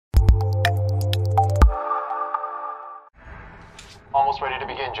Assault's ready to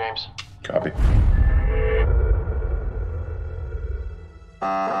begin, James. Copy.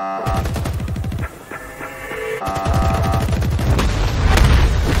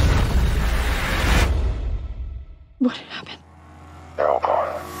 What happened? They're all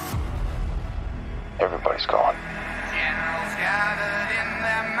gone. Everybody's gone. Generals gathered in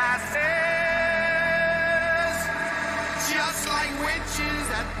their masses, just like witches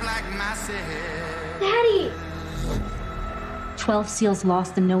at black masses. Daddy! 12 SEALs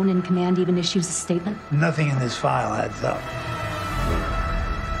lost and no one in command even issues a statement. Nothing in this file adds up.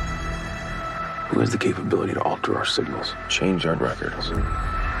 Who has the capability to alter our signals, change our records? Evil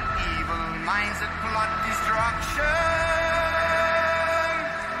minds that plot destruction.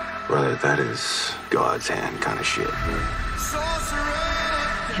 Brother, that is God's hand kind of shit. Sorcerer.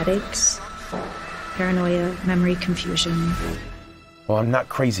 Headaches, paranoia, memory confusion. Well, I'm not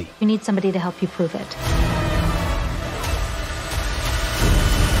crazy. You need somebody to help you prove it.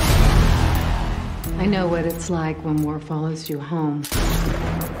 I know what it's like when war follows you home.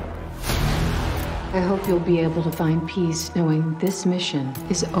 I hope you'll be able to find peace knowing this mission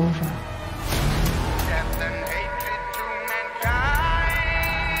is over. Death and hatred to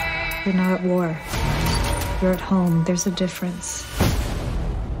mankind. You're not at war. You're at home. There's a difference.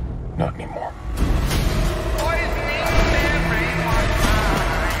 Not anymore. Poisoning everyone's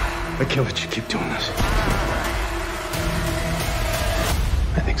mind. I can't let you keep doing this.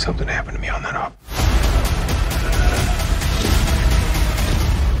 I think something happened to me on that op.